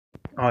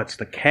Oh, it's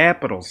the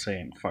Capitol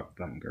saying fuck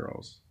them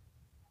girls.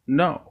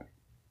 No.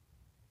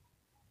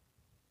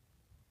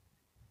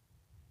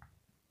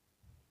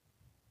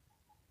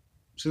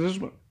 So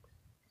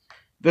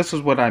this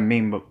is what I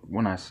mean but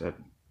when I said,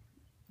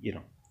 you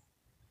know,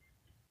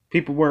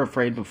 people were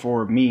afraid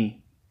before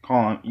me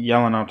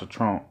yelling out to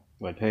Trump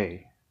like,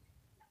 "Hey,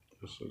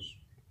 this is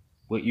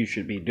what you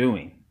should be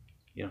doing."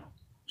 You know,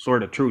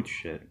 sort of truth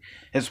shit,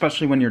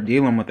 especially when you're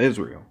dealing with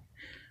Israel.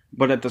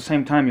 But at the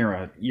same time,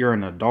 you're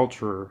an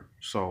adulterer,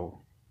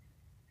 so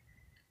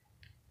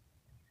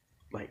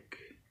like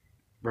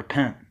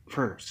repent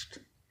first.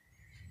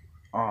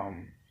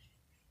 Um,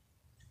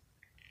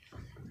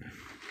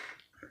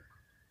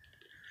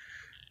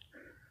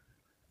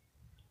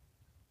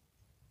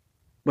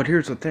 but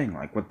here's the thing,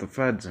 like with the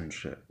feds and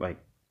shit, like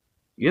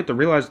you have to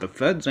realize the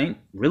feds ain't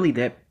really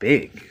that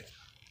big.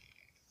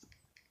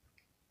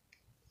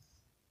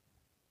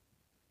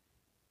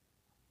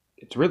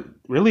 It's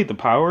really the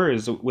power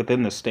is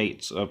within the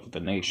states of the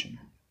nation.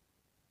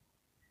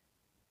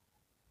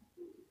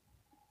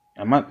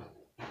 I'm not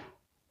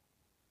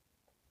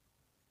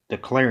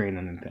declaring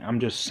anything. I'm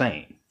just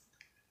saying.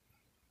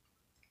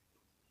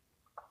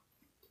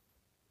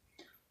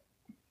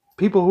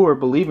 People who are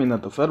believing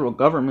that the federal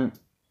government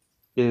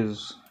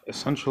is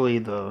essentially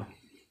the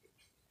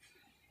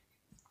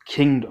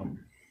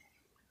kingdom.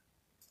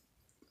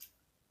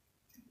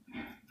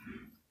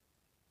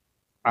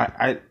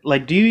 I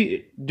like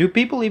do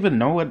people even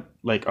know what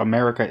like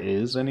America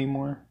is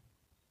anymore?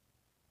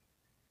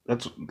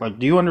 That's like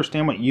do you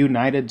understand what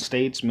United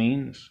States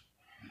means?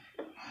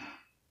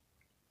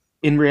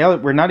 In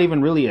reality, we're not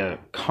even really a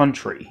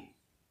country.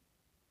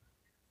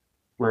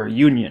 We're a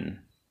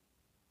union.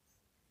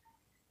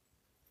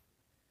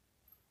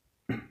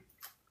 You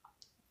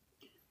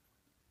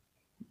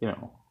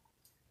know,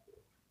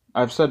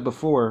 I've said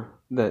before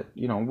that,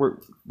 you know,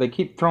 they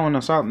keep throwing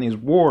us out in these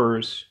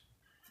wars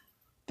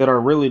that are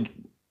really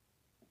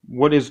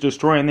what is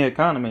destroying the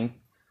economy.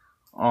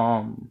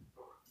 Um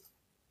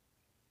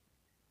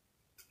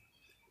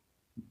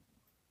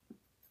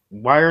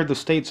why are the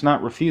states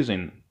not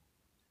refusing?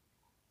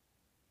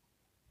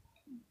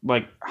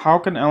 Like how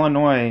can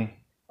Illinois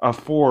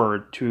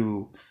afford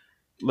to,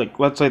 like,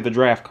 let's say the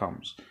draft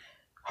comes.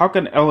 How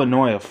can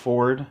Illinois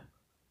afford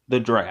the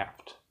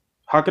draft?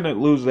 How can it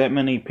lose that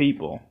many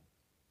people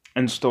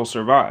and still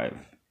survive?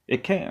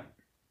 It can't.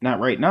 Not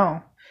right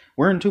now.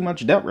 We're in too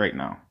much debt right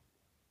now.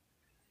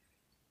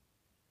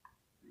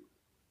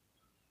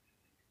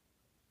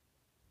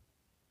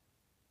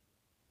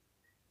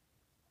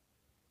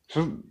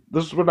 So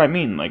this is what I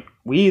mean. Like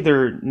we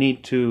either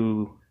need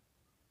to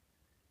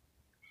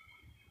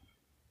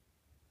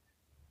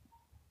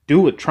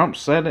do what Trump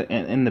said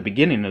in the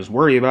beginning is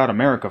worry about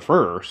America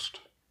first,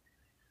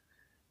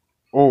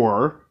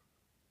 or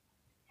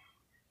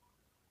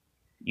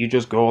you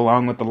just go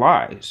along with the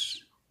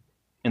lies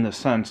in the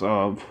sense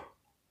of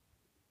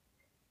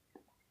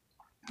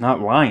not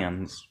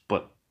lions,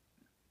 but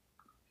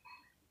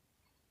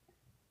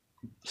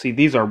see,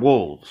 these are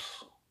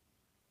wolves.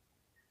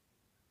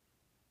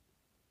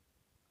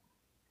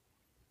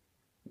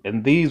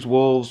 And these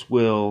wolves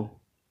will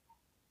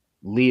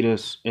lead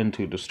us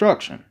into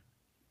destruction.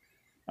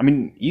 I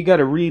mean, you got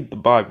to read the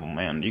Bible,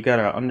 man. You got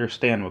to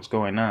understand what's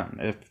going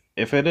on.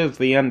 If it is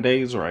the end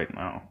days right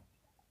now,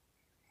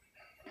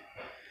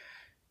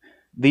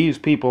 these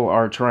people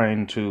are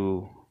trying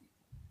to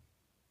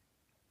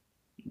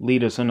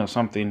lead us into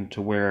something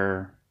to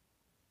where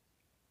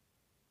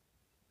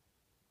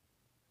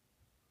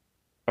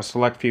a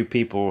select few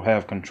people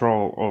have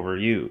control over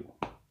you.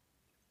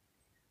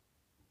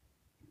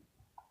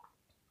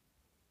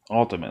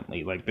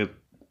 Ultimately, like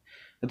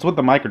it's what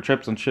the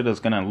microchips and shit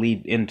is going to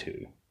lead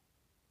into.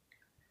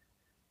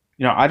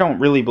 You know, I don't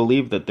really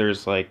believe that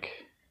there's like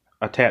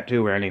a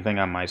tattoo or anything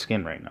on my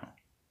skin right now.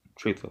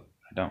 Truthfully,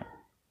 I don't.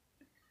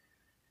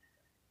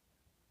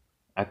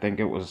 I think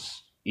it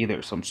was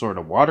either some sort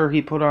of water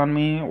he put on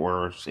me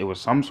or it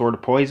was some sort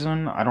of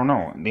poison. I don't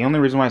know. The only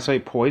reason why I say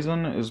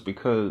poison is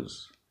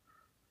because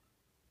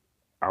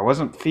I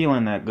wasn't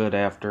feeling that good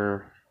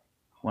after.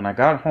 When I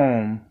got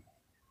home,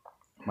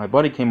 my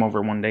buddy came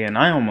over one day and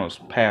I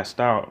almost passed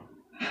out.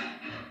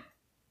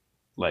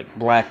 Like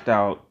blacked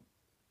out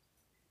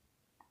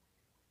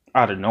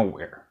of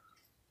nowhere.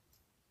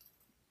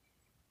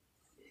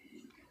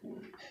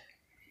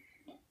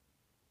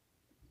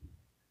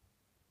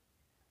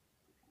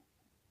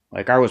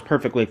 Like I was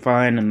perfectly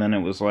fine and then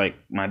it was like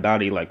my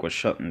body like was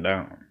shutting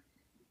down.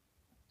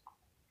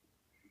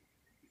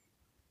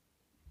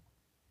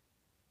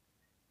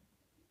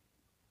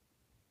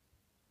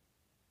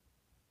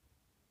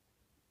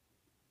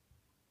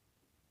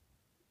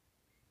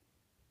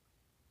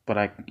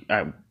 But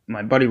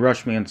my buddy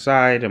rushed me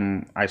inside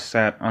and I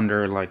sat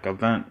under like a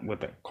vent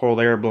with the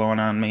cold air blowing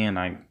on me and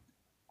I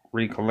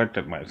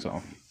recollected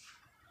myself.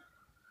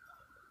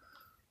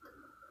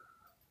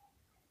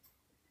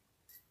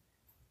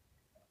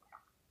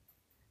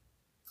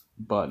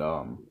 But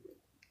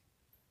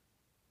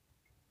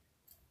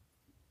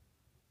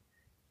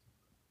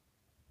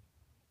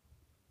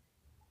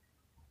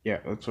Yeah,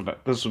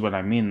 this is what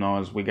I mean though,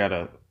 is we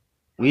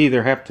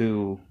either have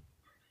to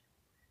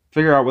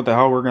figure out what the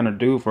hell we're gonna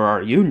do for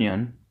our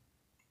union,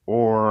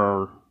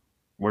 or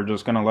we're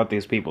just gonna let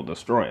these people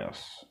destroy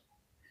us.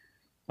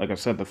 Like I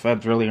said, the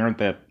feds really aren't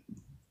that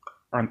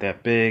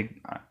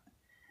big. I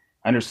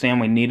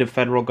understand we need a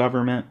federal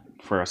government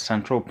for a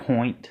central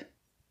point,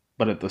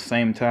 but at the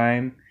same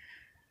time,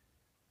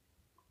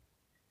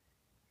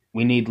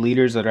 we need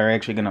leaders that are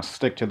actually gonna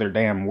stick to their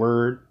damn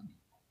word.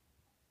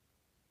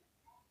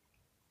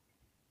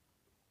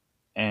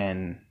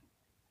 And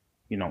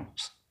you know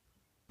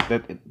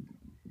that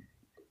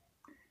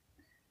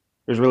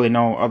there's really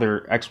no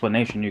other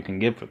explanation you can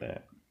give for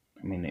that.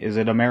 I mean, is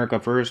it America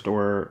first,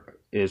 or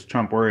is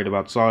Trump worried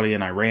about Saudi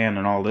and Iran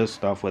and all this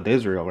stuff with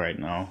Israel right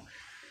now?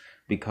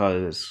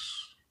 Because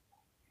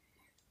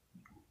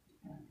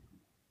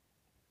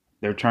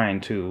they're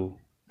trying to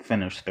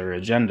finish their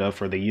agenda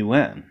for the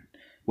UN,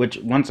 which,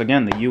 once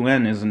again, the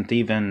UN isn't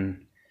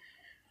even.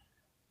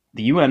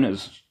 The UN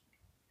is.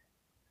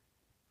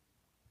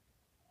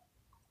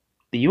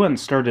 The UN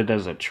started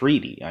as a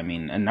treaty, I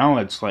mean, and now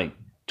it's like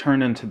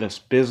turned into this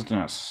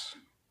business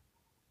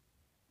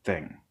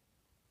thing.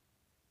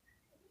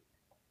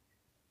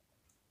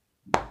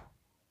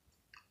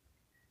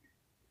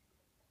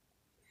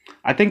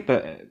 I think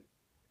the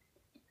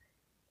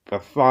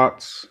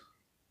thoughts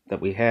that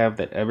we have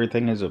that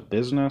everything is a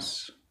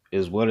business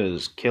is what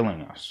is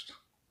killing us.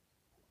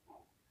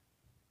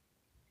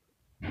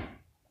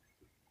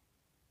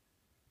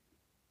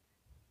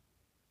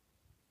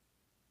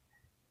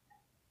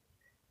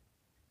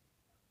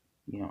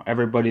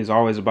 Everybody's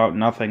always about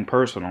nothing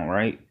personal,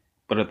 right?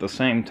 But at the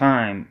same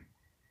time,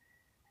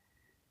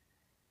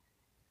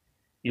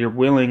 you're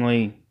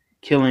willingly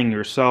killing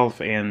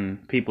yourself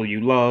and people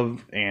you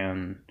love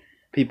and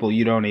people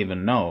you don't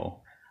even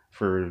know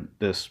for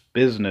this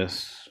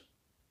business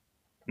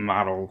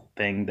model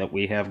thing that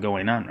we have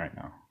going on right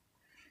now.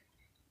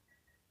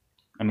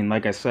 I mean,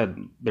 like I said,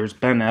 there's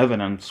been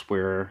evidence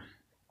where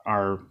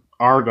our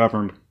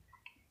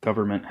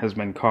government has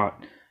been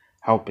caught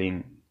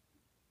helping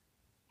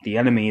the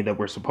enemy that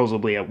we're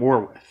supposedly at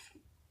war with.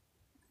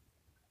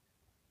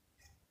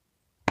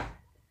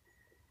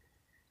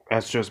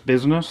 That's just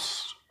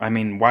business. I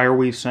mean, why are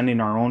we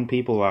sending our own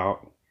people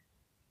out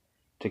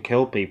to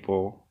kill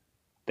people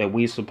that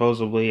we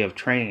supposedly have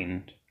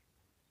trained?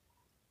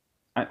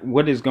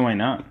 What is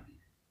going on?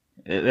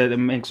 It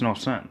makes no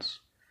sense.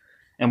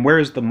 And where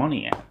is the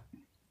money at?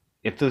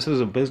 If this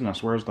is a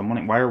business, where's the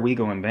money? Why are we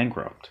going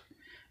bankrupt?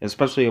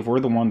 Especially if we're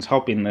the ones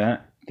helping the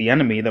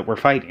enemy that we're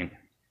fighting.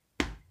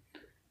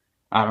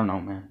 I don't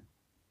know, man.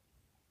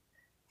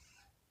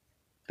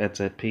 That's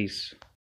it. Peace.